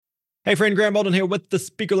Hey friend, Graham Baldwin here with the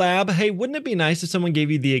Speaker Lab. Hey, wouldn't it be nice if someone gave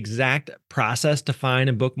you the exact process to find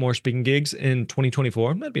and book more speaking gigs in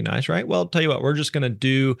 2024? That'd be nice, right? Well, I'll tell you what, we're just going to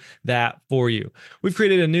do that for you. We've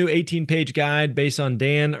created a new 18-page guide based on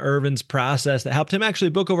Dan Irvin's process that helped him actually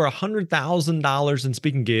book over $100,000 in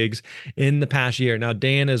speaking gigs in the past year. Now,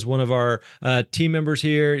 Dan is one of our team members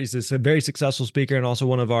here. He's a very successful speaker and also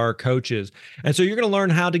one of our coaches. And so you're going to learn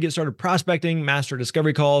how to get started prospecting, master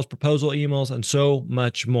discovery calls, proposal emails, and so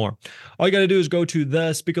much more. All you got to do is go to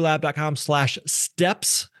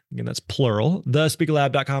thespeakerlab.com/steps. Again, that's plural,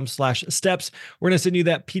 thespeakerlab.com/steps. We're going to send you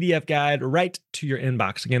that PDF guide right to your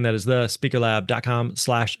inbox. Again, that is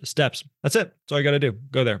thespeakerlab.com/steps. That's it. That's all you got to do.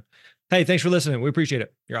 Go there. Hey, thanks for listening. We appreciate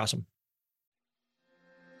it. You're awesome.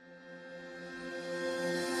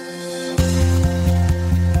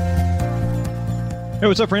 Hey,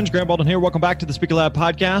 what's up, friends? Graham Baldwin here. Welcome back to the Speaker Lab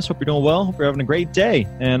podcast. Hope you're doing well. Hope you're having a great day.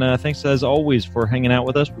 And thanks, as always, for hanging out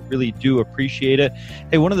with us. We really do appreciate it.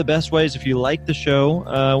 Hey, one of the best ways, if you like the show,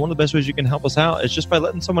 one of the best ways you can help us out is just by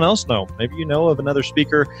letting someone else know. Maybe you know of another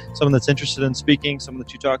speaker, someone that's interested in speaking, someone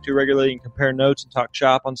that you talk to regularly and compare notes and talk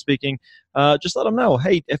shop on speaking. Just let them know.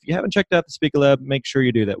 Hey, if you haven't checked out the Speaker Lab, make sure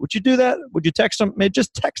you do that. Would you do that? Would you text them? Maybe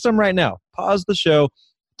just text them right now. Pause the show.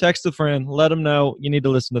 Text a friend. Let them know you need to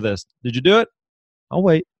listen to this. Did you do it? I'll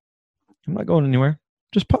wait. I'm not going anywhere.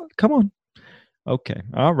 Just come on. Okay.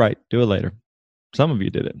 All right. Do it later. Some of you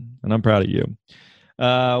did it, and I'm proud of you.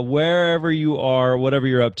 Wherever you are, whatever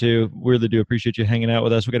you're up to, we really do appreciate you hanging out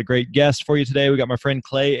with us. We got a great guest for you today. We got my friend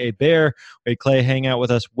Clay Hebert. We had Clay hang out with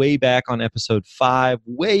us way back on episode 5,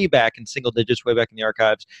 way back in single digits, way back in the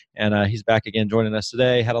archives. And he's back again joining us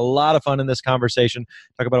today. Had a lot of fun in this conversation.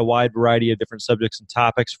 Talk about a wide variety of different subjects and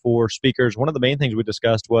topics for speakers. One of the main things we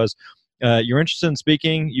discussed was you're interested in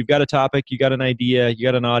speaking, you've got a topic, you got an idea, you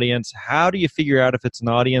got an audience. How do you figure out if it's an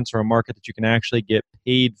audience or a market that you can actually get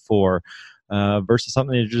paid for versus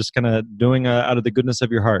something you're just kind of doing out of the goodness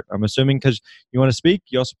of your heart? I'm assuming because you want to speak,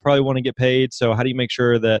 you also probably want to get paid. So how do you make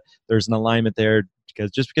sure that there's an alignment there?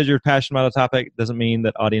 Because just because you're passionate about a topic doesn't mean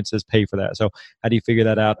that audiences pay for that. So how do you figure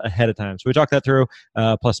that out ahead of time? So we talked that through,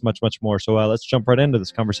 plus much, much more. So let's jump right into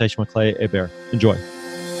this conversation with Clay Hebert. Enjoy.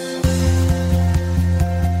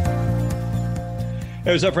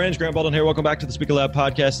 Hey, what's up, friends? Graham Baldwin here. Welcome back to the Speaker Lab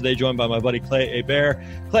podcast. Today, joined by my buddy Clay Hebert.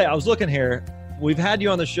 Clay, I was looking here. We've had you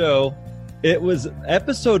on the show. It was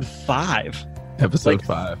episode 5. Episode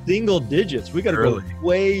 5. Single digits. We got to go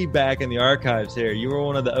way back in the archives here. You were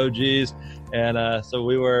one of the OGs, and so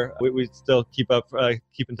we still keep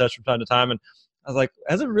in touch from time to time. And I was like,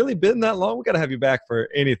 has it really been that long? We got to have you back for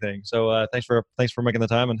anything. So thanks for making the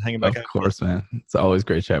time and hanging back. Of course, man. It's always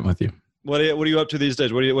great chatting with you. What are you up to these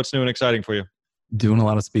days? What's new and exciting for you? Doing a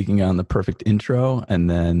lot of speaking on the perfect intro, and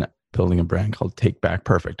then building a brand called Take Back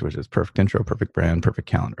Perfect, which is perfect intro, perfect brand, perfect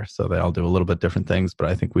calendar. So they all do a little bit different things, but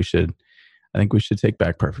I think we should take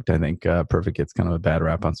back perfect. I think perfect gets kind of a bad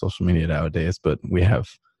rap on social media nowadays, but we have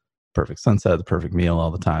perfect sunset, the perfect meal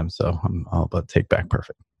all the time. So I'm all about take back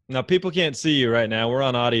perfect. Now, people can't see you right now. We're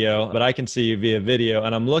on audio, but I can see you via video.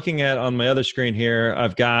 And I'm looking at on my other screen here,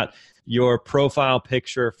 I've got your profile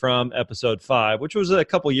picture from episode 5, which was a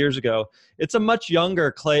couple years ago. It's a much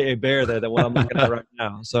younger Clay Hebert there than what I'm looking at right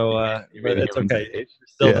now. So it's okay. You're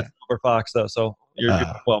still the silver fox, though. So you're good.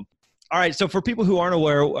 Well. All right. So for people who aren't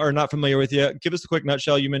aware or not familiar with you, give us a quick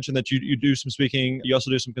nutshell. You mentioned that you do some speaking. You also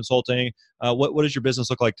do some consulting. What does your business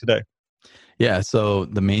look like today? Yeah. So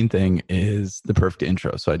the main thing is the perfect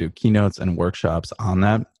intro. So I do keynotes and workshops on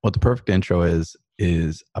that. What the perfect intro is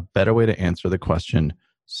a better way to answer the question,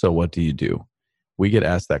 so what do you do? We get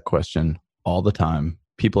asked that question all the time.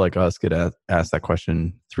 People like us get asked that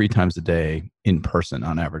question 3 times a day in person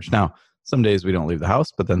on average. Now, some days we don't leave the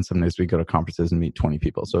house, but then some days we go to conferences and meet 20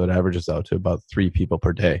 people. So it averages out to about 3 people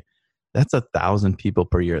per day. That's 1,000 people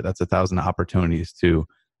per year. That's 1,000 opportunities to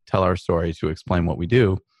tell our story, to explain what we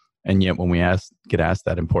do. And yet when we get asked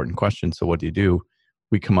that important question, so what do you do?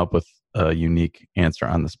 We come up with a unique answer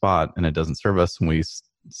on the spot, and it doesn't serve us, and we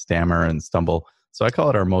stammer and stumble. So I call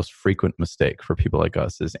it our most frequent mistake for people like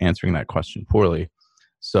us is answering that question poorly.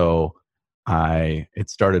 So it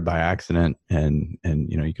started by accident, and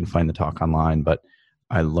you can find the talk online, but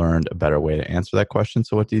I learned a better way to answer that question.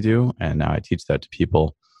 So what do you do? And now I teach that to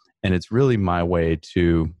people. And it's really my way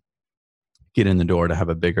to get in the door to have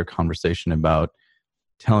a bigger conversation about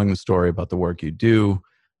telling the story about the work you do,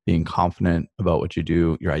 being confident about what you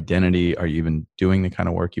do, your identity. Are you even doing the kind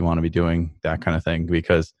of work you want to be doing? That kind of thing.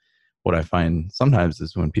 Because what I find sometimes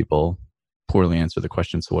is when people poorly answer the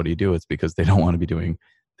question, so what do you do? It's because they don't want to be doing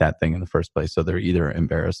that thing in the first place. So they're either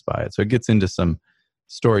embarrassed by it. So it gets into some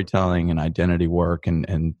storytelling and identity work.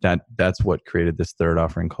 And that's what created this third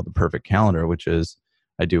offering called the Perfect Calendar, which is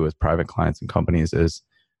I do with private clients and companies is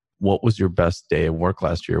what was your best day of work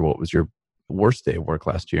last year? What was your worst day of work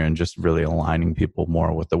last year? And just really aligning people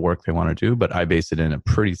more with the work they want to do. But I base it in a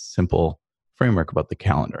pretty simple framework about the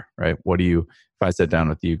calendar, right? If I sat down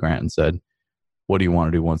with you, Grant, and said, what do you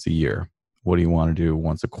want to do once a year? What do you want to do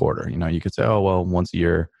once a quarter? You could say, oh, well, once a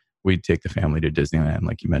year, we'd take the family to Disneyland,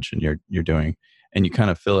 like you mentioned you're doing. And you kind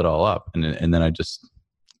of fill it all up. And then I just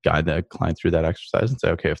guide the client through that exercise and say,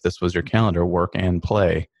 okay, if this was your calendar, work and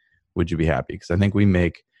play, would you be happy? Because I think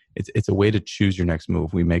it's a way to choose your next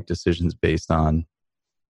move. We make decisions based on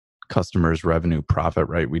customers, revenue, profit,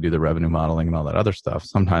 right? We do the revenue modeling and all that other stuff,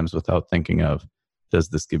 sometimes without thinking of, does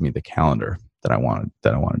this give me the calendar that I want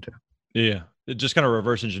to do? Yeah. Just kind of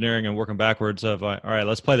reverse engineering and working backwards of, all right,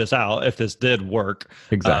 let's play this out. If this did work,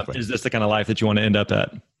 exactly. Is this the kind of life that you want to end up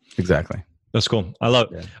at? Exactly. That's cool. I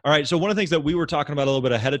love it. Yeah. All right. So one of the things that we were talking about a little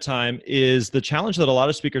bit ahead of time is the challenge that a lot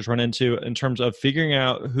of speakers run into in terms of figuring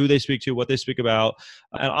out who they speak to, what they speak about.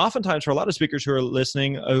 And oftentimes for a lot of speakers who are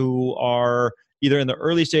listening, who are either in the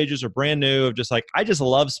early stages or brand new of just like, I just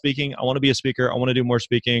love speaking. I want to be a speaker. I want to do more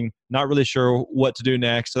speaking. Not really sure what to do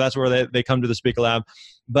next. So that's where they come to the Speaker Lab.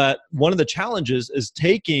 But one of the challenges is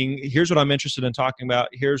here's what I'm interested in talking about.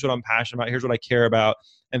 Here's what I'm passionate about. Here's what I care about.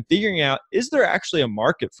 And figuring out, is there actually a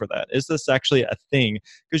market for that? Is this actually a thing?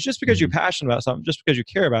 Because just because you're passionate about something, just because you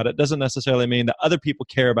care about it, doesn't necessarily mean that other people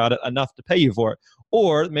care about it enough to pay you for it.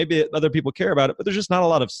 Or maybe other people care about it, but there's just not a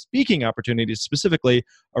lot of speaking opportunities specifically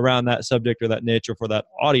around that subject or that niche or for that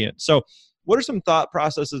audience. So what are some thought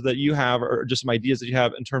processes that you have or just some ideas that you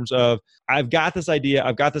have in terms of, I've got this idea,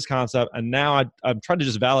 I've got this concept, and now I'm trying to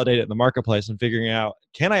just validate it in the marketplace and figuring out,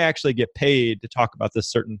 can I actually get paid to talk about this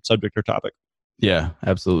certain subject or topic? Yeah,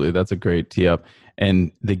 absolutely. That's a great tee up.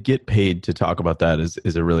 And the get paid to talk about that is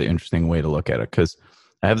a really interesting way to look at it, because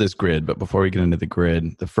I have this grid, but before we get into the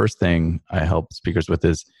grid, the first thing I help speakers with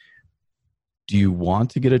is, do you want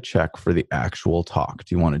to get a check for the actual talk?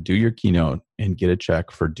 Do you want to do your keynote and get a check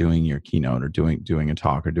for doing your keynote or doing a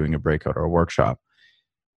talk or doing a breakout or a workshop?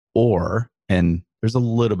 And there's a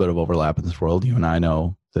little bit of overlap in this world. You and I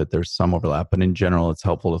know that there's some overlap, but in general, it's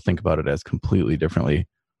helpful to think about it as completely differently.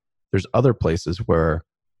 There's other places where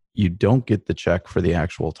you don't get the check for the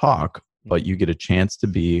actual talk, but you get a chance to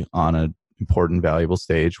be on an important, valuable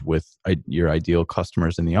stage with your ideal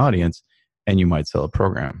customers in the audience, and you might sell a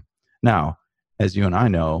program. Now, as you and I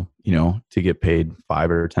know, to get paid $5,000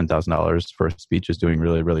 or $10,000 for a speech is doing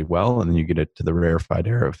really, really well, and then you get it to the rarefied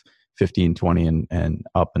air of 15, 20 and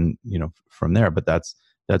up, and from there. But that's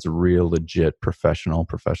real, legit, professional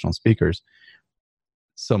speakers.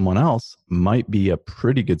 Someone else might be a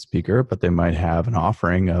pretty good speaker, but they might have an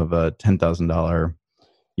offering of a $10,000,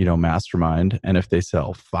 mastermind. And if they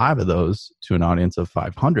sell 5 of those to an audience of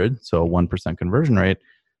 500, so a 1% conversion rate,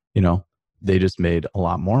 they just made a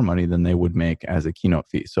lot more money than they would make as a keynote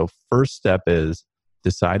fee. So first step is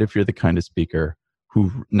decide if you're the kind of speaker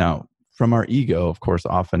who, now from our ego, of course,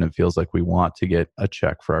 often it feels like we want to get a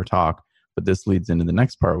check for our talk, but this leads into the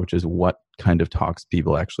next part, which is what kind of talks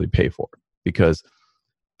people actually pay for. Because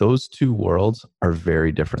those two worlds are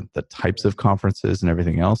very different. The types of conferences and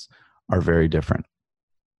everything else are very different.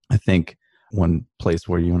 I think one place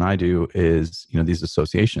where you and I do is, these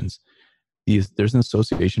associations. There's an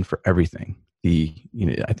association for everything.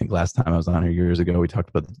 I think last time I was on here years ago, we talked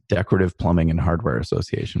about the Decorative Plumbing and Hardware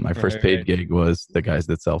Association. My first paid gig was the guys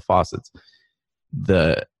that sell faucets.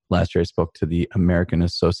 The last year I spoke to the American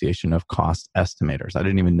Association of Cost Estimators. I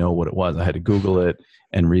didn't even know what it was. I had to Google it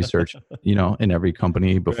and research, in every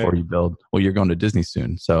company before you build. Well, you're going to Disney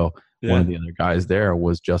soon. So one of the other guys there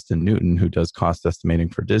was Justin Newton, who does cost estimating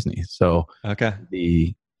for Disney. So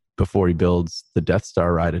before he builds the Death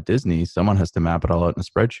Star ride at Disney, someone has to map it all out in a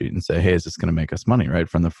spreadsheet and say, hey, is this going to make us money, right?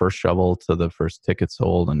 From the first shovel to the first ticket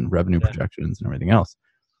sold and revenue projections and everything else.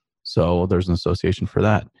 So there's an association for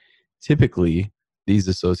that. Typically, these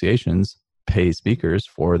associations pay speakers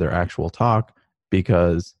for their actual talk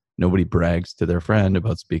because nobody brags to their friend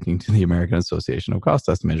about speaking to the American Association of Cost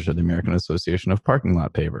Estimators or the American Association of Parking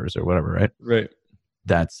Lot Pavers or whatever, right? Right.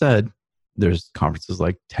 That said, there's conferences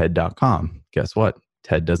like TED.com. Guess what?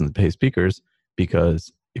 TED doesn't pay speakers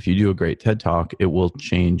because if you do a great TED Talk, it will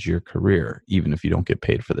change your career, even if you don't get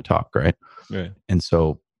paid for the talk, right? Right. And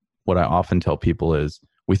so what I often tell people is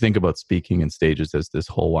we think about speaking and stages as this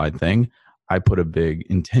whole wide thing. I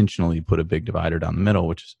intentionally put a big divider down the middle,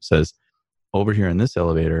 which says over here in this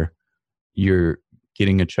elevator, you're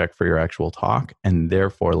getting a check for your actual talk and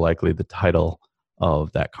therefore likely the title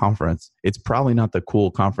of that conference. It's probably not the cool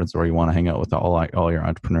conference where you want to hang out with all your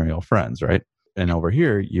entrepreneurial friends, right? And over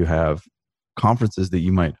here, you have conferences that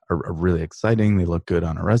you might are really exciting. They look good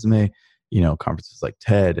on a resume, conferences like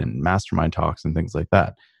TED and mastermind talks and things like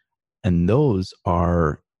that. And those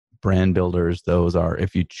are brand builders. Those are,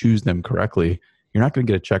 if you choose them correctly, you're not going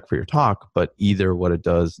to get a check for your talk, but either what it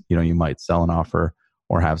does, you might sell an offer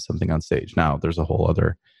or have something on stage. Now, there's a whole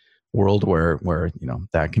other world where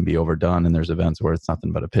that can be overdone, and there's events where it's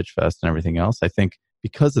nothing but a pitch fest and everything else. I think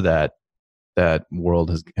because of that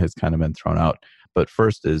world has kind of been thrown out. But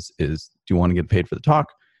first is do you want to get paid for the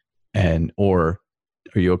talk, or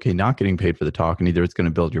are you okay not getting paid for the talk? And either it's going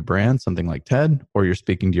to build your brand, something like TED, or you're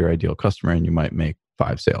speaking to your ideal customer and you might make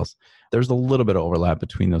 5 sales. There's a little bit of overlap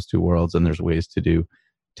between those two worlds, and there's ways to do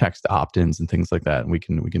text opt-ins and things like that. And we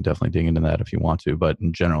can definitely dig into that if you want to. But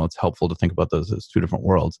in general, it's helpful to think about those as 2 different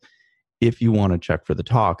worlds. If you want to check for the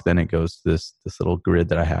talk, then it goes to this little grid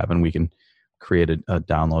that I have, and we can create a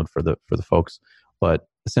download for the folks. But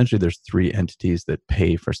essentially, there's 3 entities that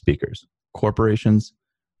pay for speakers: corporations,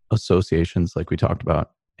 associations, like we talked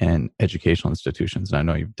about, and educational institutions. And I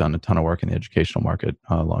know you've done a ton of work in the educational market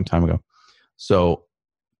a long time ago. So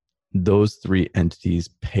those 3 entities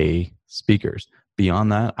pay speakers.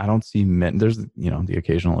 Beyond that, I don't see there's the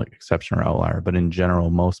occasional exception or outlier, but in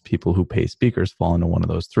general, most people who pay speakers fall into one of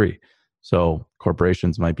those 3. So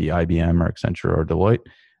corporations might be IBM or Accenture or Deloitte.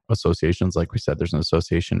 Associations, like we said, there's an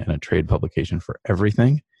association and a trade publication for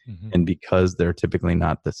everything. Mm-hmm. And because they're typically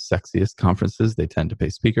not the sexiest conferences, they tend to pay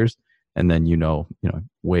speakers. And then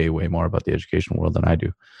way, way more about the education world than I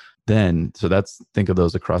do. So think of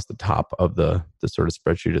those across the top of the sort of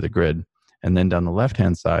spreadsheet of the grid. And then down the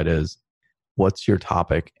left-hand side is, what's your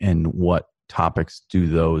topic and what topics do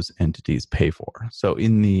those entities pay for? So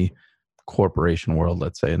in the corporation world,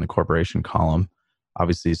 let's say in the corporation column,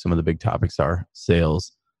 obviously some of the big topics are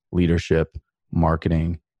sales, leadership,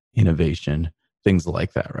 marketing, innovation, things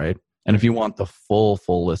like that, right? And if you want the full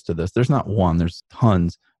list of this, there's not one, there's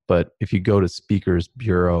tons. But if you go to Speakers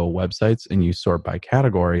Bureau websites and you sort by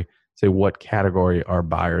category, say what category are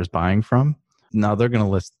buyers buying from? Now they're going to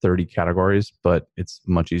list 30 categories, but it's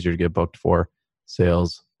much easier to get booked for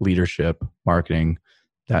sales, leadership, marketing,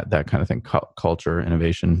 that kind of thing, culture,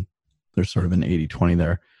 innovation. There's sort of an 80-20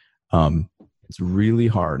 there. It's really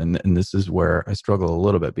hard. And this is where I struggle a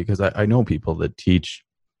little bit, because I know people that teach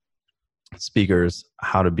speakers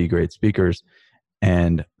how to be great speakers,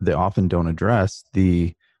 and they often don't address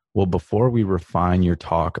before we refine your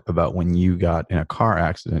talk about when you got in a car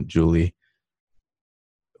accident, Julie,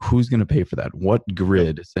 who's going to pay for that? What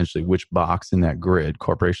grid, essentially, which box in that grid,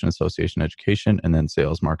 corporation, association, education, and then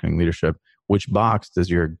sales, marketing, leadership, which box does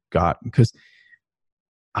your because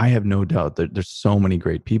I have no doubt that there's so many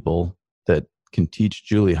great people that can teach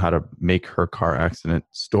Julie how to make her car accident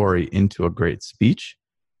story into a great speech.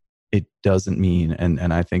 It doesn't mean,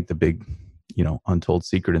 and I think the big, untold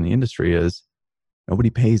secret in the industry is nobody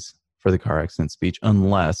pays for the car accident speech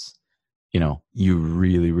unless, you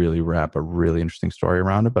really, really wrap a really interesting story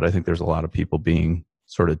around it. But I think there's a lot of people being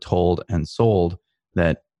sort of told and sold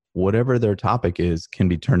that whatever their topic is can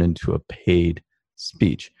be turned into a paid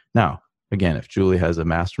speech. Now, again, if Julie has a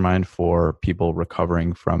mastermind for people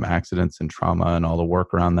recovering from accidents and trauma and all the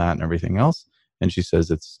work around that and everything else, and she says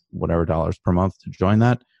it's whatever dollars per month to join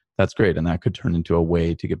that, that's great. And that could turn into a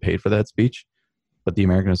way to get paid for that speech. But the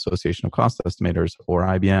American Association of Cost Estimators, or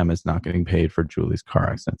IBM, is not getting paid for Julie's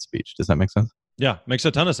car accident speech. Does that make sense? Yeah, makes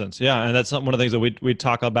a ton of sense. Yeah, and that's one of the things that we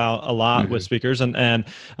talk about a lot with speakers, and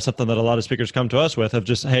something that a lot of speakers come to us with of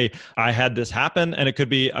just, hey, I had this happen, and it could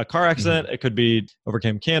be a car accident, it could be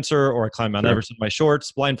overcame cancer, or I climbed Mount Everest in my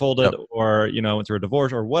shorts, blindfolded, or went through a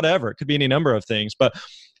divorce, or whatever. It could be any number of things, but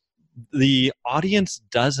the audience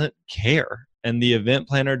doesn't care, and the event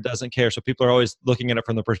planner doesn't care. So people are always looking at it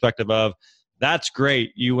from the perspective of, that's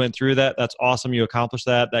great. You went through that. That's awesome. You accomplished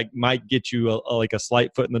that. That might get you a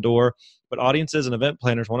slight foot in the door. But audiences and event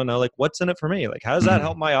planners want to know, what's in it for me? How does that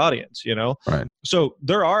help my audience? Right. So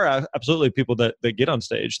there are absolutely people that get on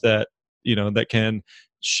stage that, that can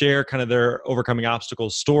share kind of their overcoming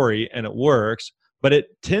obstacles story, and it works. But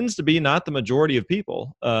it tends to be not the majority of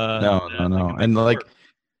people. No. And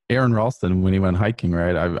Aaron Ralston, when he went hiking,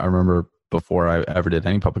 right? I remember before I ever did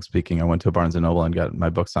any public speaking, I went to Barnes & Noble and got my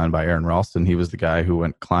book signed by Aaron Ralston. He was the guy who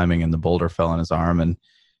went climbing and the boulder fell on his arm, and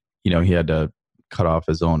he had to cut off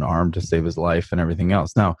his own arm to save his life and everything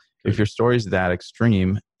else. Now, if your story is that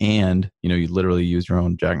extreme and you literally use your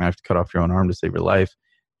own jackknife to cut off your own arm to save your life,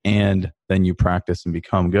 and then you practice and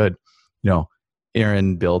become good,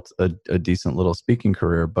 Aaron built a decent little speaking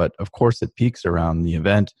career. But of course it peaks around the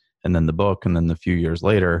event and then the book, and then the few years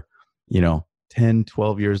later, 10,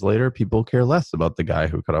 12 years later, people care less about the guy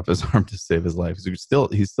who cut off his arm to save his life. He's still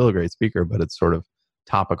a great speaker, but it's sort of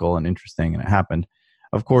topical and interesting, and it happened.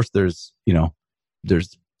 Of course, there's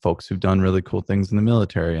folks who've done really cool things in the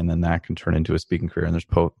military, and then that can turn into a speaking career. And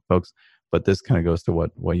there's folks, but this kind of goes to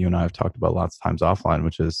what you and I have talked about lots of times offline,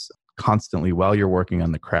 which is constantly, while you're working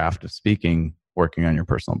on the craft of speaking, working on your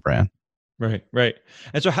personal brand. Right, right.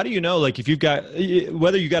 And so how do you know, like, if you've got,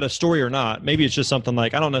 whether you got a story or not, maybe it's just something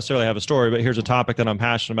like, I don't necessarily have a story, but here's a topic that I'm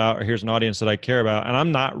passionate about, or here's an audience that I care about, and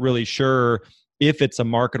I'm not really sure if it's a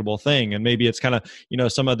marketable thing. And maybe it's kind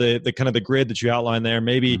of, some of the kind of the grid that you outline there,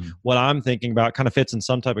 maybe what I'm thinking about kind of fits in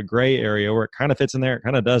some type of gray area where it kind of fits in there, it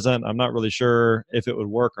kind of doesn't. I'm not really sure if it would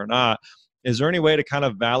work or not. Is there any way to kind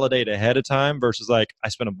of validate ahead of time versus like, I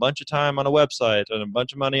spent a bunch of time on a website and a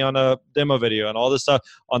bunch of money on a demo video and all this stuff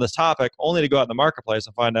on this topic, only to go out in the marketplace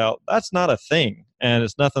and find out that's not a thing and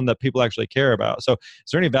it's nothing that people actually care about? So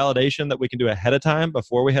is there any validation that we can do ahead of time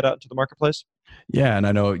before we head out to the marketplace? Yeah, and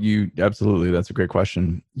I know you absolutely. That's a great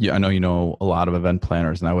question. Yeah, I know you know a lot of event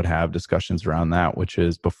planners, and I would have discussions around that, which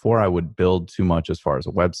is before I would build too much as far as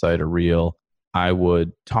a website or reel, I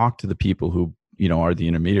would talk to the people who are the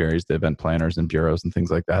intermediaries, the event planners and bureaus and things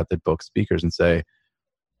like that book speakers, and say,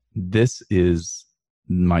 this is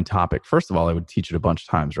my topic. First of all, I would teach it a bunch of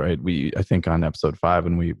times, right? I think on episode 5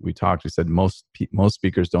 when we talked, we said most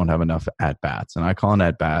speakers don't have enough at bats, and I call an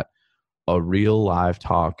at bat a real live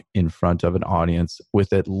talk in front of an audience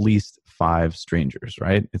with at least 5 strangers,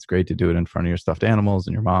 right? It's great to do it in front of your stuffed animals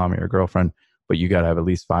and your mom or your girlfriend, but you got to have at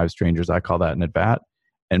least 5 strangers. I call that an at bat,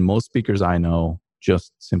 and most speakers I know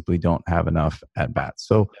just simply don't have enough at bats.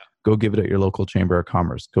 So go give it at your local chamber of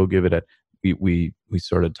commerce. Go give it at, we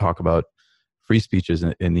sort of talk about free speeches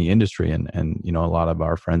in the industry, and a lot of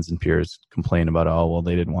our friends and peers complain about, oh, well,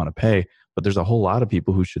 they didn't want to pay. But there's a whole lot of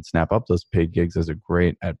people who should snap up those paid gigs as a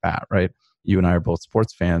great at bat, right? You and I are both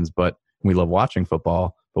sports fans, but we love watching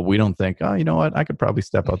football, but we don't think, oh, you know what, I could probably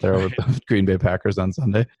step out there with the Green Bay Packers on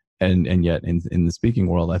Sunday. And yet in the speaking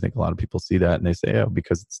world, I think a lot of people see that and they say, oh,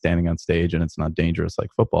 because it's standing on stage and it's not dangerous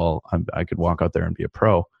like football, I could walk out there and be a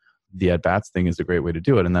pro. The at-bats thing is a great way to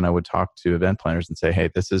do it. And then I would talk to event planners and say,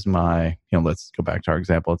 hey, this is my, let's go back to our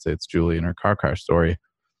example. Let's say it's Julie and her car crash story.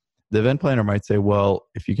 The event planner might say, well,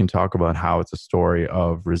 if you can talk about how it's a story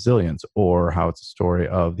of resilience or how it's a story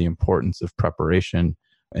of the importance of preparation,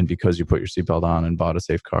 and because you put your seatbelt on and bought a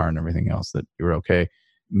safe car and everything else that you were okay,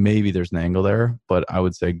 maybe there's an angle there. But I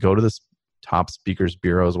would say go to the top speakers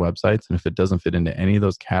bureaus websites, and if it doesn't fit into any of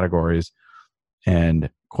those categories and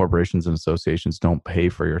corporations and associations don't pay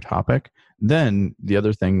for your topic, then the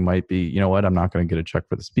other thing might be, you know what, I'm not going to get a check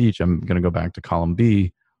for the speech. I'm going to go back to column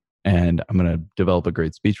B and I'm going to develop a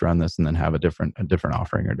great speech around this and then have a different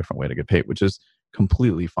offering or a different way to get paid, which is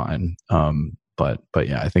completely fine. But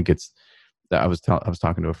yeah, I think I was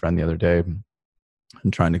talking to a friend the other day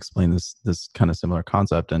and trying to explain this kind of similar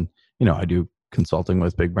concept. And, I do consulting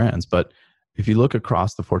with big brands, but if you look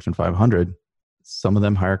across the Fortune 500, some of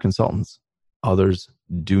them hire consultants. Others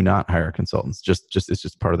do not hire consultants. It's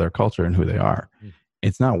just part of their culture and who they are.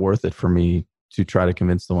 It's not worth it for me to try to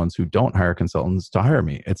convince the ones who don't hire consultants to hire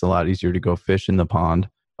me. It's a lot easier to go fish in the pond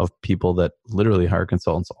of people that literally hire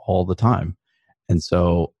consultants all the time. And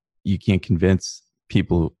so you can't convince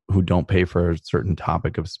people who don't pay for a certain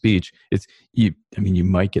topic of speech. You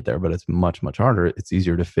might get there, but it's much, much harder. It's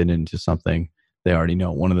easier to fit into something they already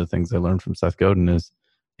know. One of the things I learned from Seth Godin is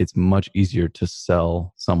it's much easier to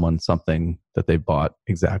sell someone something that they bought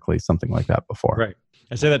exactly something like that before. Right.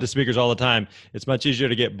 I say that to speakers all the time. It's much easier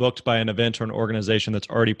to get booked by an event or an organization that's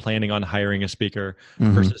already planning on hiring a speaker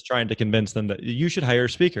versus trying to convince them that you should hire a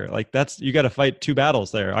speaker. Like you got to fight 2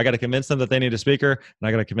 battles there. I got to convince them that they need a speaker, and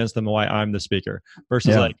I got to convince them why I'm the speaker.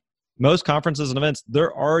 Versus like most conferences and events,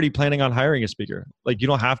 they're already planning on hiring a speaker. Like you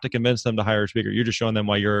don't have to convince them to hire a speaker. You're just showing them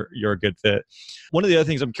why you're a good fit. One of the other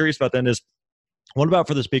things I'm curious about then is, what about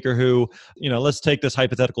for the speaker who, let's take this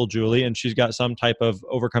hypothetical Julie, and she's got some type of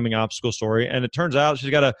overcoming obstacle story. And it turns out she's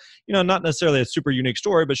got a, not necessarily a super unique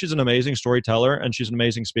story, but she's an amazing storyteller and she's an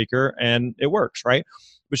amazing speaker and it works, right?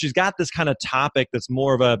 But she's got this kind of topic that's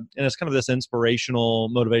more of and it's kind of this inspirational,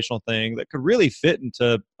 motivational thing that could really fit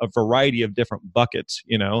into a variety of different buckets,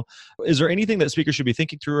 Is there anything that speakers should be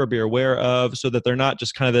thinking through or be aware of so that they're not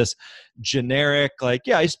just kind of this generic, like,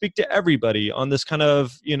 yeah, I speak to everybody on this kind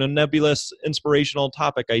of, nebulous, inspirational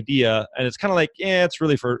topic idea. And it's kind of like, yeah, it's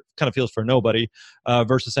really kind of feels for nobody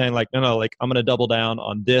versus saying like, no, like I'm going to double down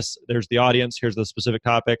on this. There's the audience. Here's the specific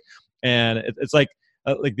topic. And it's like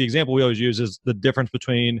the example we always use is the difference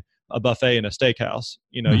between a buffet in a steakhouse.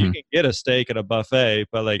 You know, you Hmm. can get a steak at a buffet,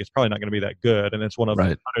 but like it's probably not going to be that good. And it's one of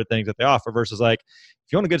Right. 100 things that they offer versus like,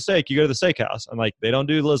 if you want a good steak, you go to the steakhouse, and like they don't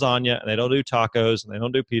do lasagna and they don't do tacos and they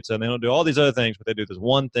don't do pizza and they don't do all these other things, but they do this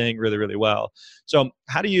one thing really, really well. So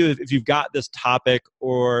how do you, if you've got this topic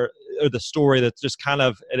or the story that's just kind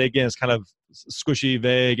of, and again, it's kind of squishy,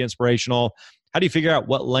 vague, inspirational, how do you figure out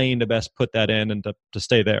what lane to best put that in and to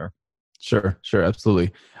stay there? Sure, sure,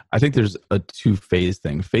 absolutely. I think there's a two-phase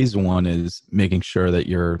thing. Phase one is making sure that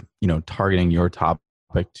you're, targeting your topic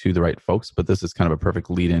to the right folks. But this is kind of a perfect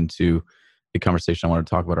lead into the conversation I want to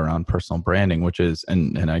talk about around personal branding, which is,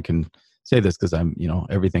 and I can say this because I'm,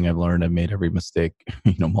 everything I've learned, I've made every mistake,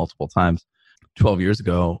 multiple times. 12 years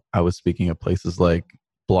ago, I was speaking at places like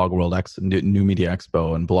Blog World New Media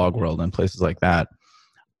Expo and Blog World and places like that.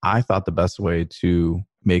 I thought the best way to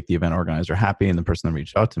make the event organizer happy and the person that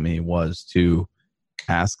reached out to me was to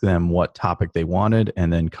ask them what topic they wanted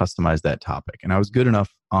and then customize that topic. And I was good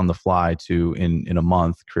enough on the fly to, in a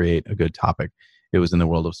month, create a good topic. It was in the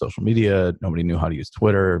world of social media. Nobody knew how to use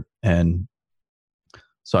Twitter. And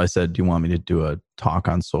so I said, do you want me to do a talk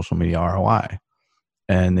on social media ROI?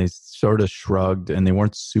 And they sort of shrugged and they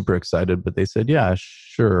weren't super excited, but they said, yeah,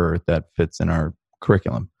 sure, that fits in our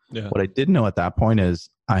curriculum. Yeah. What I didn't know at that point is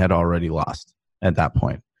I had already lost at that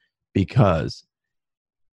point because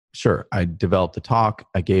sure, I developed a talk.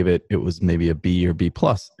 I gave it. It was maybe a B or B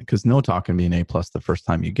plus because no talk can be an A plus the first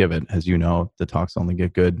time you give it. As you know, the talks only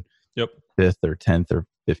get good fifth or 10th or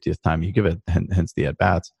 50th time you give it, hence the at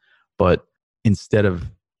bats. But instead of,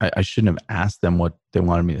 I shouldn't have asked them what they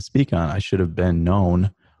wanted me to speak on. I should have been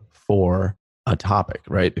known for a topic,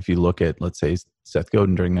 right? If you look at, let's say, Seth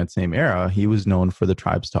Godin during that same era, he was known for the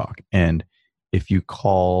Tribes Talk. And if you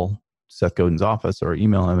call Seth Godin's office or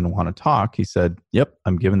email him and want to talk, he said, yep,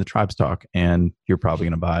 I'm giving the Tribes Talk and you're probably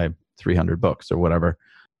going to buy 300 books or whatever.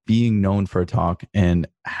 Being known for a talk and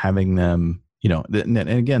having them, and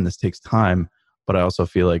again, this takes time, but I also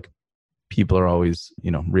feel like people are always,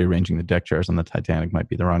 rearranging the deck chairs on the Titanic might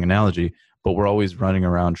be the wrong analogy, but we're always running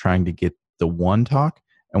around trying to get the one talk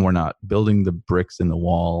and we're not building the bricks in the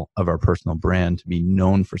wall of our personal brand to be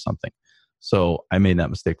known for something. So I made that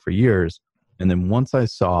mistake for years. And then once I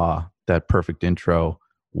saw that perfect intro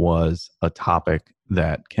was a topic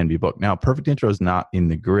that can be booked. Now, perfect intro is not in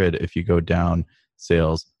the grid if you go down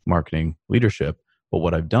sales, marketing, leadership. But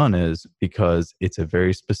what I've done is because it's a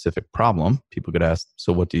very specific problem, people could ask,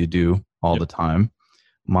 so what do you do all the time?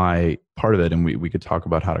 My part of it, and we could talk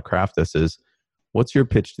about how to craft this, is what's your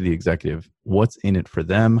pitch to the executive? What's in it for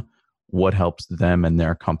them? What helps them and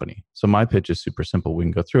their company? So my pitch is super simple. We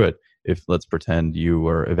can go through it. If let's pretend you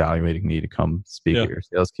were evaluating me to come speak at your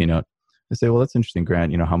sales keynote, I say, well, that's interesting,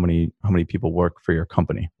 Grant. How many people work for your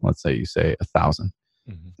company? Let's say you say 1,000.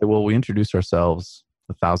 Mm-hmm. Say, well, we introduce ourselves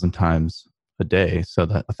 1,000 times a day, so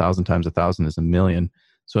that 1,000 times 1,000 is 1,000,000.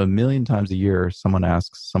 So 1,000,000 times a year, someone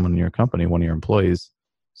asks someone in your company, one of your employees,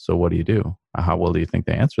 so what do you do? How well do you think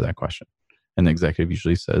they answer that question? And the executive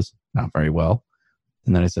usually says, not very well.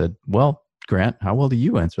 And then I said, well, Grant, how well do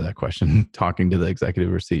you answer that question? Talking to the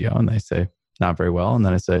executive or CEO, and they say, not very well. And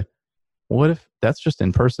then I say, what if that's just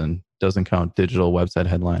in person, doesn't count digital, website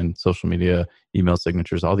headline, social media, email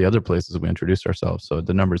signatures, all the other places we introduce ourselves. So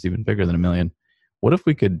the number is even bigger than 1,000,000. What if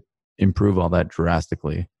we could improve all that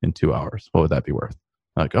drastically in 2 hours? What would that be worth?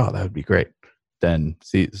 Like, oh, that would be great. Then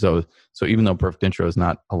see, so even though perfect intro is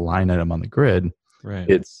not a line item on the grid, right,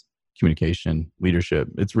 it's communication, leadership.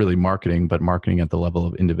 It's really marketing, but marketing at the level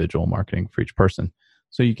of individual marketing for each person.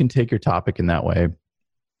 So you can take your topic in that way.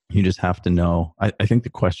 You just have to know. I think the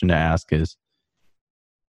question to ask is,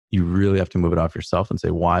 you really have to move it off yourself and say,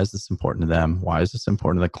 why is this important to them? Why is this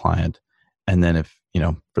important to the client? And then if,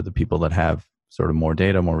 for the people that have sort of more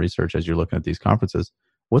data, more research as you're looking at these conferences,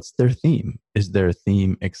 what's their theme? Is their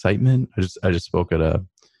theme excitement? I just spoke at a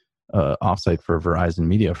offsite for Verizon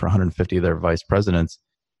Media for 150 of their vice presidents.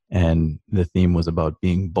 And the theme was about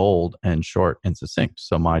being bold and short and succinct.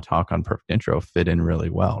 So my talk on perfect intro fit in really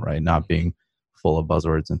well, right? Not being full of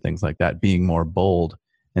buzzwords and things like that, being more bold.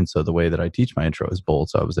 And so the way that I teach my intro is bold.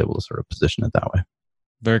 So I was able to sort of position it that way.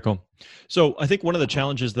 Very cool. So I think one of the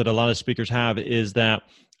challenges that a lot of speakers have is that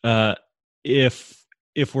if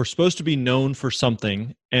we're supposed to be known for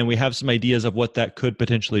something and we have some ideas of what that could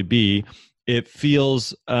potentially be, it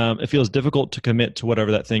feels difficult to commit to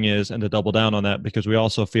whatever that thing is and to double down on that, because we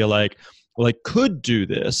also feel like, well, I could do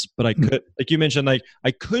this, but I could, like you mentioned, like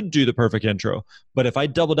I could do the perfect intro, but if I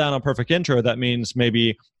double down on perfect intro, that means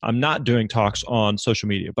maybe I'm not doing talks on social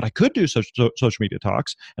media, but I could do social media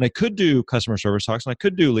talks, and I could do customer service talks, and I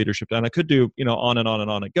could do leadership, and I could do, on and on and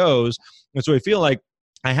on it goes. And so I feel like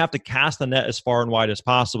I have to cast the net as far and wide as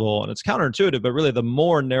possible. And it's counterintuitive, but really the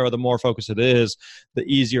more narrow, the more focused it is, the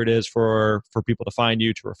easier it is for people to find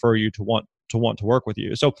you, to refer you, to want to work with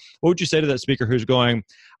you. So what would you say to that speaker who's going,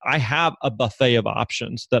 I have a buffet of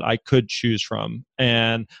options that I could choose from.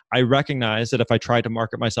 And I recognize that if I try to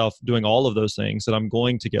market myself doing all of those things, that I'm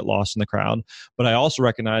going to get lost in the crowd. But I also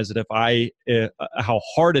recognize that how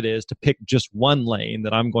hard it is to pick just one lane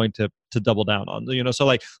that I'm going to double down on. So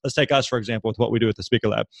like, let's take us, for example, with what we do at the Speaker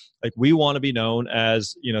Lab. Like, we want to be known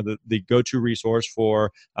as, the go-to resource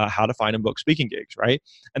for how to find and book speaking gigs, right?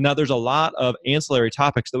 And now there's a lot of ancillary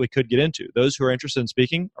topics that we could get into. Those who are interested in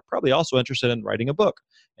speaking are probably also interested in writing a book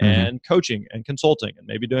and coaching and consulting and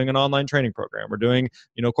maybe doing an online training program or doing,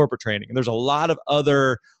 corporate training. And there's a lot of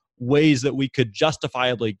other ways that we could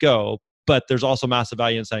justifiably go, but there's also massive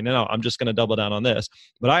value in saying, no, I'm just going to double down on this.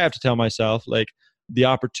 But I have to tell myself, like, the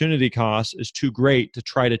opportunity cost is too great to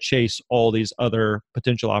try to chase all these other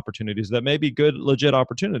potential opportunities that may be good, legit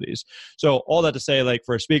opportunities. So all that to say, like,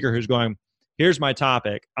 for a speaker who's going, here's my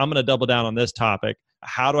topic, I'm going to double down on this topic.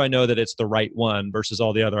 How do I know that it's the right one versus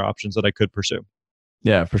all the other options that I could pursue?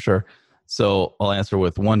 Yeah, for sure. So I'll answer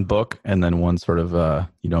with one book and then one sort of,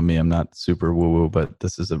 me, I'm not super woo-woo, but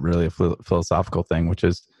this is really a philosophical thing, which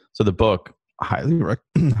is, so the book, highly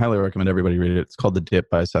recommend everybody read it. It's called The Dip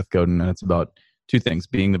by Seth Godin, and it's about two things: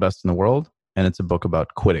 being the best in the world, and it's a book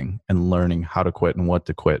about quitting and learning how to quit and what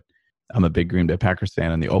to quit. I'm a big Green Bay Packers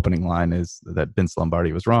fan, and the opening line is that Vince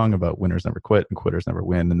Lombardi was wrong about winners never quit and quitters never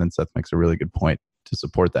win. And then Seth makes a really good point to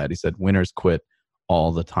support that. He said, winners quit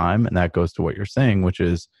all the time. And that goes to what you're saying, which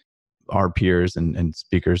is our peers and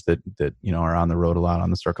speakers that are on the road a lot, on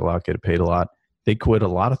the circuit a lot, get paid a lot. They quit a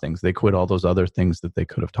lot of things. They quit all those other things that they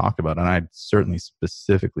could have talked about. And I certainly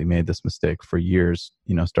specifically made this mistake for years,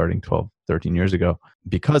 starting 12, 13 years ago,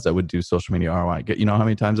 because I would do social media ROI. You know how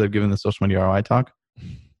many times I've given the social media ROI talk?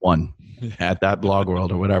 One, at that Blog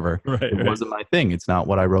World or whatever. It wasn't my thing. It's not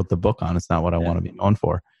what I wrote the book on. It's not what I want to be known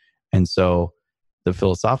for. And so the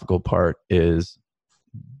philosophical part is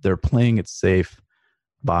they're playing it safe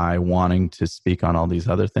by wanting to speak on all these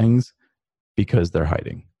other things because they're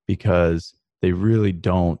hiding, because they really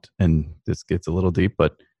don't, and this gets a little deep,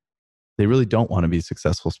 but they really don't want to be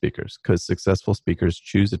successful speakers, because successful speakers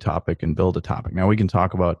choose a topic and build a topic. Now we can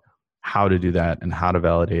talk about how to do that and how to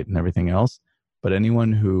validate and everything else. But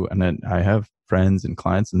anyone who, and then I have friends and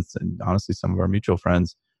clients and honestly some of our mutual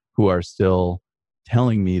friends who are still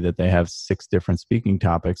telling me that they have 6 different speaking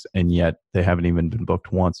topics and yet they haven't even been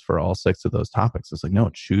booked once for all 6 of those topics. It's like, no,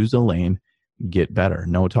 choose a lane, get better.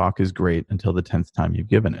 No talk is great until the 10th time you've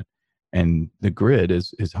given it. And the grid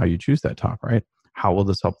is how you choose that talk, right? How will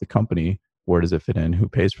this help the company? Where does it fit in? Who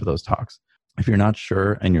pays for those talks? If you're not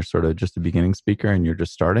sure and you're sort of just a beginning speaker and you're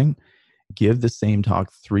just starting, give the same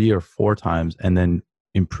talk 3 or 4 times and then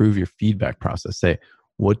improve your feedback process. Say,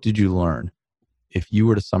 what did you learn? If you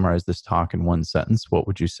were to summarize this talk in one sentence, what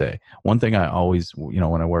would you say? One thing I always,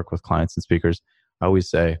 when I work with clients and speakers, I always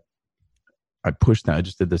say, I push that. I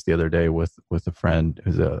just did this the other day with a friend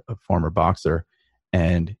who's a former boxer,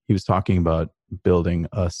 and he was talking about building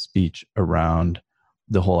a speech around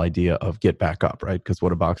the whole idea of get back up, right? Because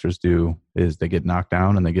what boxers do is they get knocked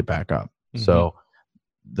down and they get back up. Mm-hmm. So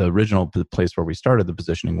the original place where we started the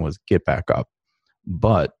positioning was get back up.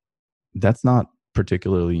 But that's not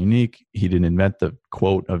particularly unique. He didn't invent the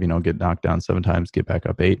quote of, get knocked down 7 times, get back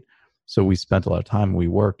up 8. So we spent a lot of time, we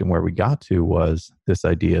worked, and where we got to was this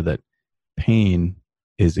idea that pain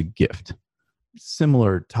is a gift.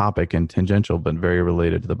 Similar topic and tangential, but very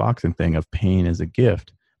related to the boxing thing of pain is a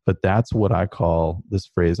gift. But that's what I call, this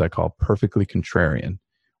phrase I call perfectly contrarian.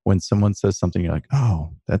 When someone says something, you're like,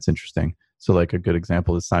 oh, that's interesting. So like a good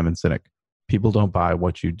example is Simon Sinek. People don't buy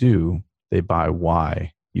what you do, they buy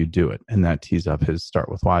why you do it. And that tees up his start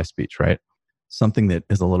with why speech, right? Something that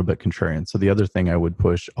is a little bit contrarian. So the other thing I would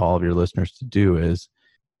push all of your listeners to do is,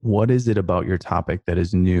 what is it about your topic that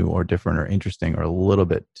is new or different or interesting or a little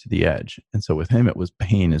bit to the edge? And so with him, it was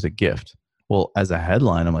pain is a gift. Well, as a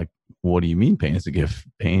headline, I'm like, what do you mean pain is a gift?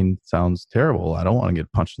 Pain sounds terrible. I don't want to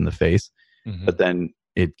get punched in the face. Mm-hmm. But then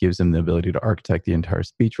it gives him the ability to architect the entire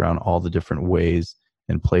speech around all the different ways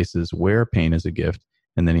and places where pain is a gift.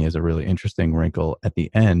 And then he has a really interesting wrinkle at the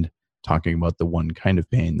end talking about the one kind of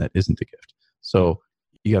pain that isn't a gift. So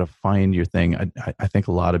you got to find your thing. I think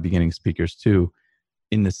a lot of beginning speakers too,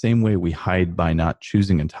 in the same way we hide by not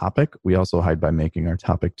choosing a topic, we also hide by making our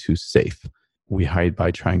topic too safe. We hide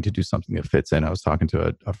by trying to do something that fits in. I was talking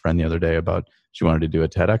to a friend the other day about, she wanted to do a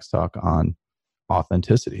TEDx talk on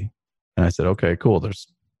authenticity. And I said, okay, cool. There's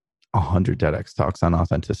 100 TEDx talks on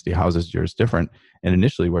authenticity. How is yours different? And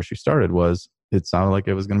initially where she started was, it sounded like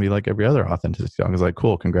it was going to be like every other authenticity talk. I was like,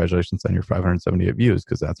 cool, congratulations on your 578 views,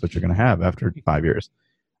 because that's what you're going to have after 5 years.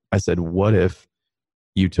 I said, what if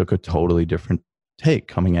you took a totally different take,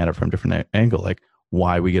 coming at it from a different angle? Like,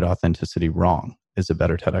 why we get authenticity wrong is a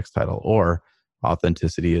better TEDx title, or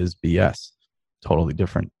authenticity is BS, totally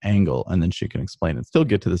different angle. And then she can explain and still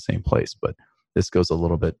get to the same place. But this goes a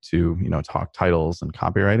little bit to, talk titles and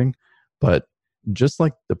copywriting. But just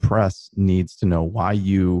like the press needs to know why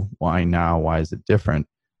now, why is it different?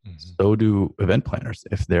 So do event planners.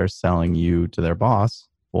 If they're selling you to their boss,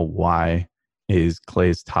 well, why is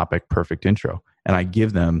Clay's topic perfect intro? And I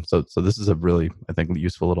give them, so this is a really, I think,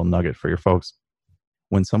 useful little nugget for your folks.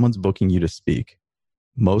 When someone's booking you to speak,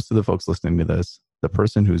 most of the folks listening to this, the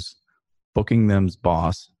person who's booking them's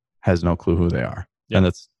boss has no clue who they are. Yep. And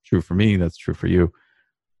that's true for me. That's true for you,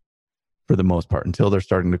 for the most part, until they're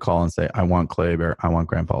starting to call and say, I want Clay Hebert, I want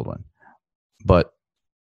Grant Baldwin. But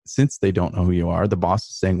since they don't know who you are, the boss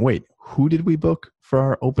is saying, wait, who did we book for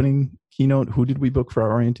our opening keynote? Who did we book for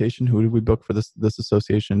our orientation? Who did we book for this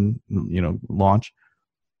association, launch?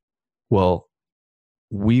 Well,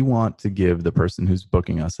 we want to give the person who's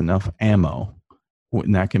booking us enough ammo,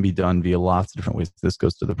 and that can be done via lots of different ways. This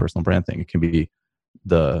goes to the personal brand thing. It can be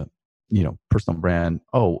the, personal brand.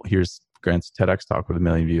 Oh, here's Grant's TEDx talk with 1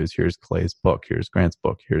 million views. Here's Clay's book. Here's Grant's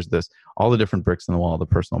book. Here's this. All the different bricks in the wall of the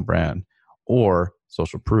personal brand, or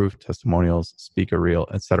social proof, testimonials, speaker reel,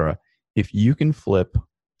 etc. If you can flip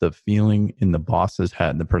the feeling in the boss's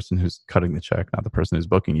head, the person who's cutting the check, not the person who's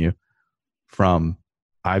booking you, from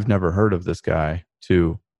I've never heard of this guy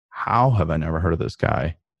to how have I never heard of this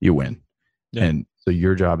guy, you win. Yeah. And so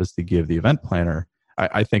your job is to give the event planner,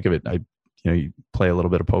 I think of it, you play a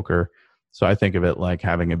little bit of poker. So I think of it like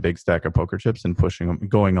having a big stack of poker chips and pushing them,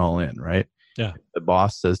 going all in, right? Yeah. The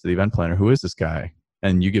boss says to the event planner, who is this guy?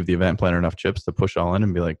 And you give the event planner enough chips to push all in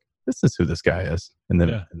and be like, this is who this guy is. And then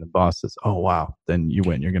and the boss says, oh, wow, then you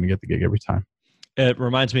win. You're going to get the gig every time. It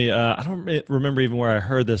reminds me, I don't remember even where I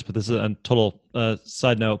heard this, but this is a total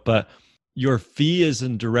side note, but your fee is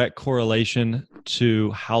in direct correlation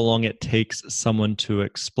to how long it takes someone to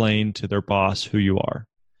explain to their boss who you are.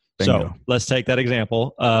 Bingo. So let's take that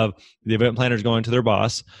example of the event planners going to their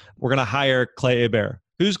boss. We're going to hire Clay Hebert.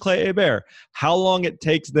 Who's Clay Hebert? How long it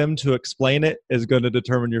takes them to explain it is going to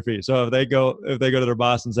determine your fee. So if they go to their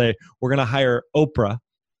boss and say, we're going to hire Oprah,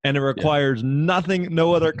 and it requires nothing,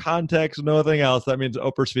 no other context, nothing else, that means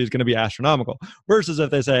Oprah's fee is going to be astronomical. Versus if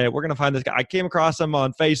they say, we're going to find this guy, I came across him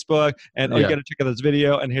on Facebook, and you got to check out this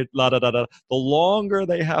video, and here, la da da da. The longer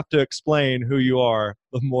they have to explain who you are,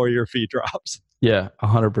 the more your fee drops. Yeah,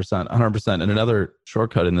 100%, 100%. And another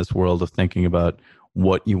shortcut in this world of thinking about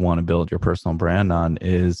what you want to build your personal brand on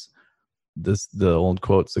is the old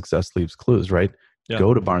quote, success leaves clues, right? Yeah.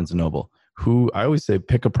 Go to Barnes & Noble. Who, I always say,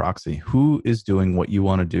 pick a proxy. Who is doing what you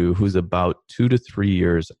want to do? Who's about 2 to 3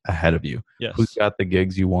 years ahead of you? Yes. Who's got the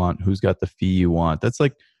gigs you want? Who's got the fee you want? That's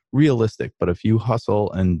like realistic. But if you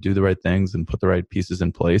hustle and do the right things and put the right pieces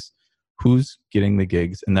in place, who's getting the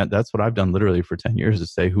gigs? And that's what I've done literally for 10 years,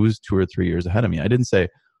 is say, who's 2 or 3 years ahead of me? I didn't say,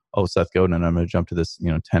 oh, Seth Godin, and I'm going to jump to this,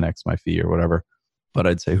 10x my fee or whatever. But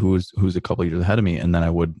I'd say who's a couple of years ahead of me. And then I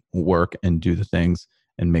would work and do the things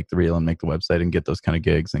and make the reel and make the website and get those kind of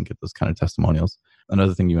gigs and get those kind of testimonials.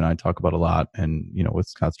 Another thing you and I talk about a lot, and with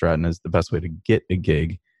Scott Stratton, is the best way to get a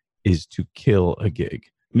gig is to kill a gig.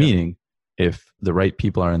 Yeah. Meaning, if the right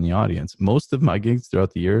people are in the audience, most of my gigs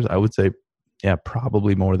throughout the years, I would say,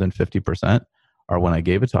 probably more than 50% are when I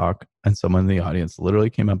gave a talk and someone in the audience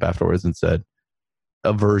literally came up afterwards and said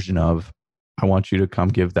a version of, I want you to come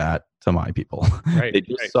give that to my people. Right, they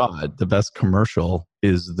just saw it. The best commercial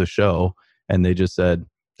is the show. And they just said,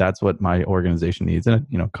 that's what my organization needs. And,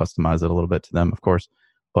 customize it a little bit to them, of course.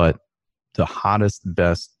 But the hottest,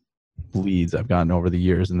 best leads I've gotten over the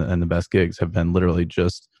years and the best gigs have been literally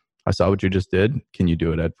just, I saw what you just did. Can you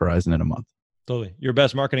do it at Verizon in a month? Totally. Your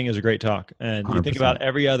best marketing is a great talk. And 100%. You think about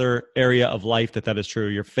every other area of life that is true.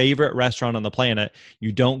 Your favorite restaurant on the planet,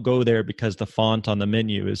 you don't go there because the font on the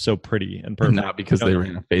menu is so pretty and perfect. Not because they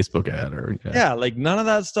ran a Facebook ad or... Yeah, like none of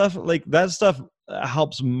that stuff,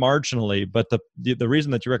 helps marginally, but the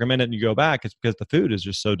reason that you recommend it and you go back is because the food is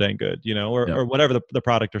just so dang good, or whatever the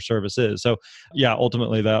product or service is. So yeah,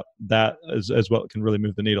 ultimately that is what can really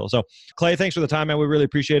move the needle. So Clay, thanks for the time, man. We really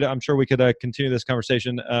appreciate it. I'm sure we could continue this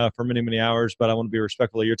conversation for many, many hours, but I want to be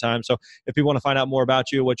respectful of your time. So if people want to find out more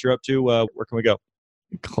about you, what you're up to, where can we go?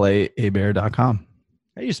 ClayHebert.com.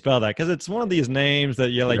 How do you spell that? Because it's one of these names that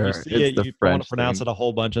you Sure. you see it, you want to pronounce it a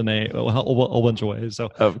whole bunch of a whole bunch of ways. So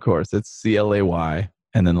of course, it's CLAY,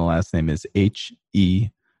 and then the last name is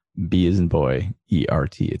HEBERT. B as in boy,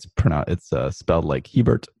 E-R-T. It's spelled like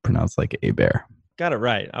Hebert, pronounced like Hebert. Got it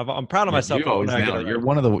right. I'm proud of myself. You always nail it. You're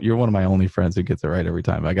one of my only friends who gets it right every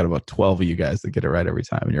time. I got about 12 of you guys that get it right every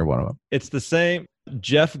time, and you're one of them. It's the same.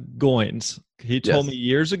 Jeff Goins. He told me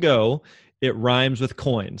years ago it rhymes with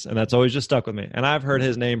coins, and that's always just stuck with me. And I've heard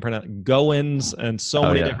his name pronounced Goins and so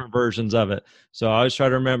many different versions of it. So I always try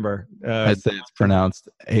to remember. I'd say it's pronounced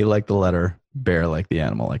A like the letter, bear like the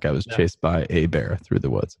animal. Like I was chased by a bear through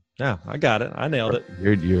the woods. Yeah, I got it. I nailed it.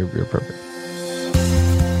 You're perfect.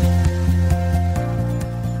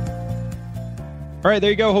 All right,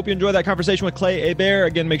 there you go. Hope you enjoyed that conversation with Clay Hebert.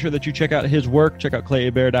 Again, make sure that you check out his work. Check out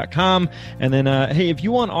clayhebert.com. And then, hey, if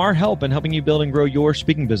you want our help in helping you build and grow your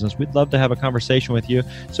speaking business, we'd love to have a conversation with you.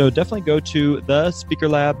 So definitely go to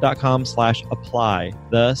thespeakerlab.com/apply.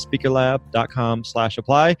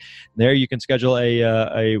 Thespeakerlab.com/apply. There you can schedule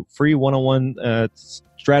a free one-on-one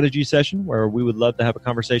strategy session where we would love to have a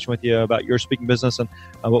conversation with you about your speaking business and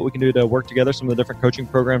what we can do to work together, some of the different coaching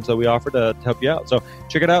programs that we offer to help you out. So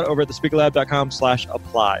check it out over at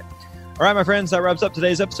thespeakerlab.com/apply. All right, my friends, that wraps up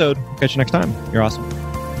today's episode. Catch you next time. You're awesome.